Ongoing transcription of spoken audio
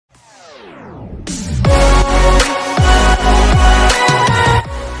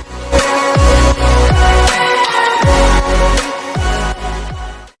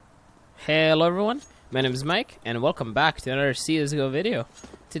Hello everyone, my name is Mike, and welcome back to another CSGO video.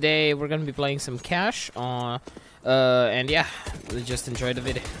 Today we're gonna be playing some Cash on, and yeah, just enjoy the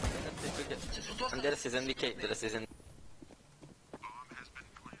video.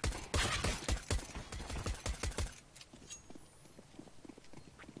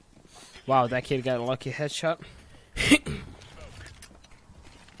 Wow, that kid got a lucky headshot.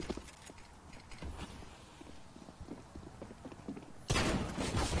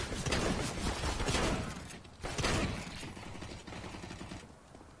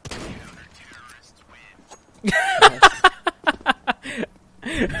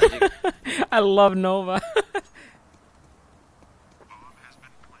 I love Nova.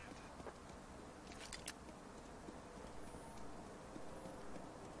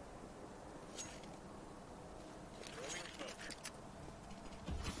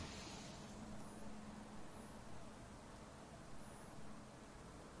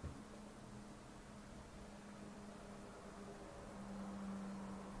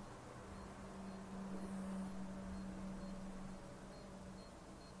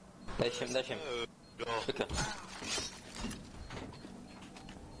 Dash him. Quicker.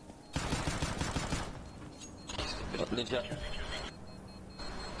 Ninja.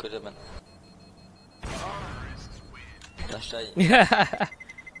 Good man.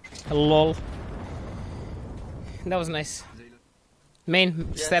 Lol. That was nice. Main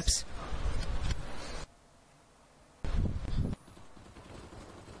Yes. steps.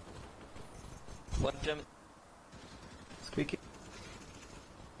 One jump. Squeaky.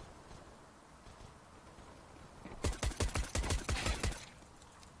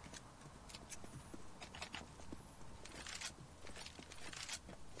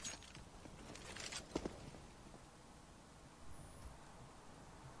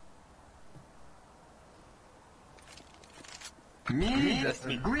 Me?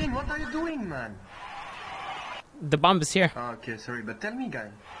 Green, what are you doing, man? The bomb is here. Oh, okay, sorry, but tell me, guy.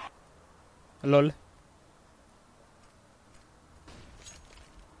 Lol.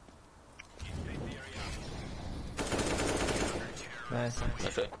 Nice.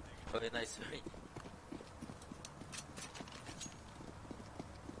 Okay. Okay, nice.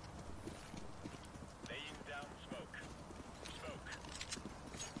 Laying down smoke.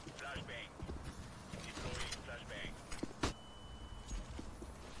 Flashbang. Deploying flashbang.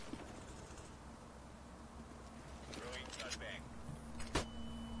 Throwing flashbang.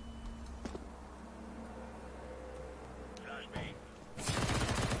 Flashbang.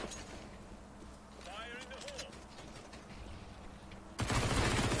 Fire in the hole.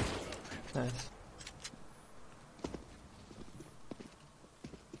 Nice.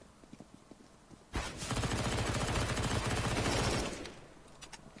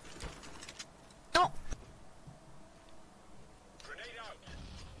 Grenade out.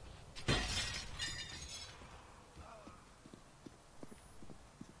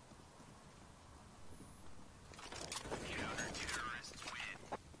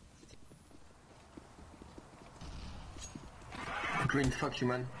 Green, fuck you,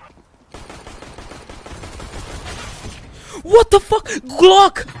 man. What the fuck?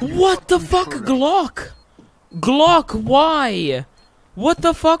 Glock! What the fuck? Glock! Glock, why? What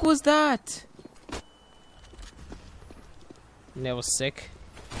the fuck was that? That was sick.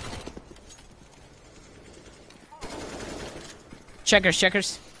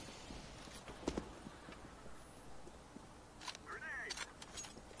 Checkers.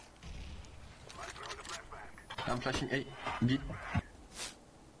 I'm flashing A, B.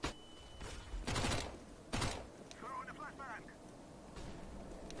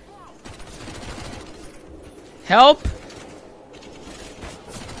 Help!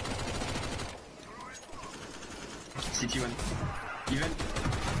 CT1. Even.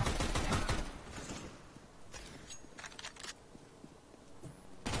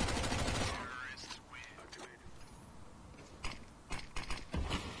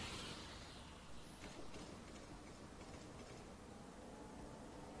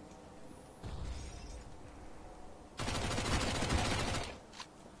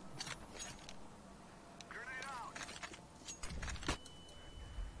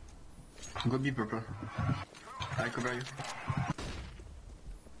 Go B, purple. I cover you.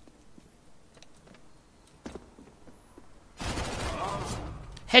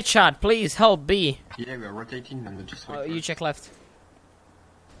 Headshot, please help B. Yeah, we are rotating and just wait. You check left.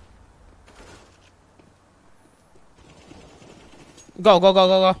 Go.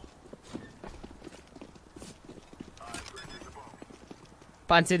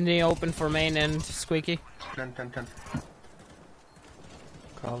 Plant in the open for main and Squeaky. Plant.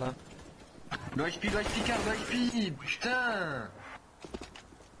 Call that. No HP, car, no HP. Putain.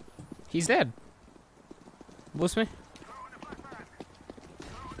 He's dead. Boost me.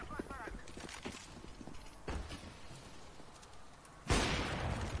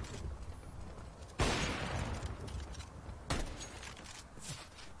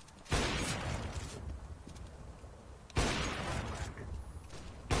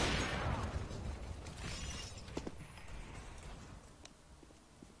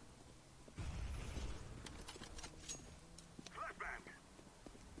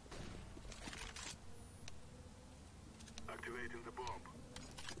 Activating the bomb.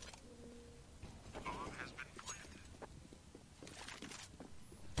 Bomb has been planted.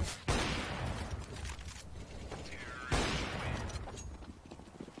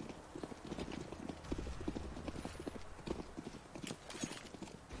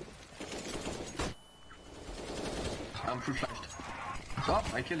 I'm full flashed. Oh,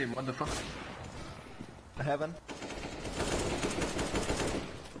 I killed him, what the fuck? Heaven.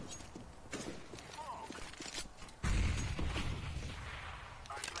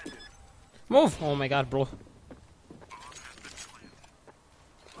 Move! Oh my god, bro.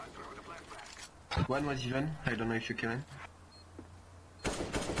 One was even, I don't know if you kill him.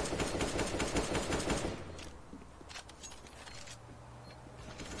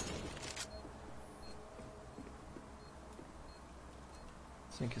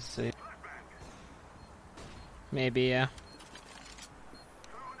 I think it's safe. Maybe, yeah.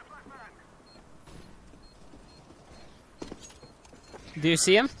 Do you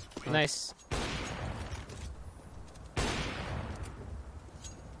see him? Nice.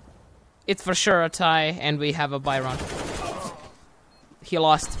 It's for sure a tie, and we have a buy run. He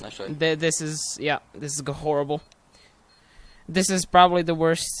lost. Nice try. This is, yeah, this is horrible. This is probably the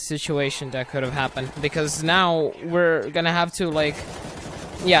worst situation that could have happened, because now we're gonna have to, like,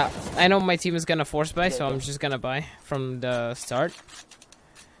 yeah, I know my team is gonna force buy, so I'm just gonna buy from the start.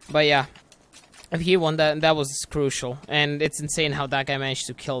 But yeah, if he won, that was crucial, and it's insane how that guy managed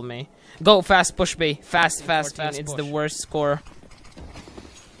to kill me. Go fast, push B, fast, fast, fast. It's the worst score.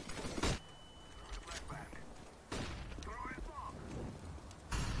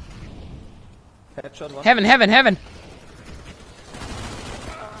 Headshot one. Heaven, heaven, heaven.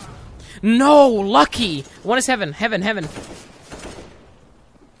 No, lucky. One is heaven, heaven, heaven.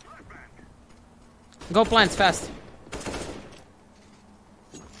 Go plants fast.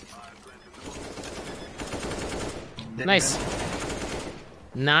 Nice.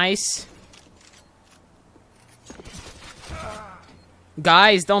 Nice.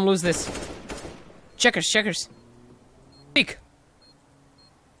 Guys, don't lose this. Checkers, checkers. Peek.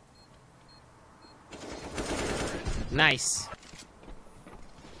 Nice.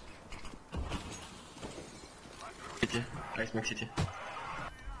 City, I smoke city.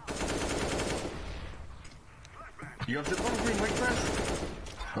 You have the bomb green, wait first.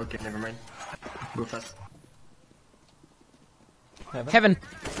 Okay, never mind. Go fast. Heaven.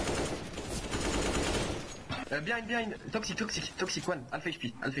 Behind, toxic one, half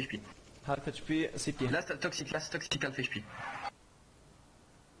HP, Half HP, city. last toxic, half HP.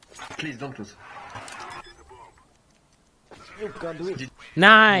 Please don't lose. You can do it.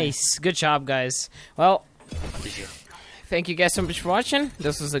 Nice. Good job, guys. Well, thank you guys so much for watching.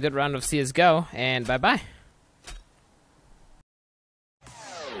 This was a good round of CSGO, and bye-bye.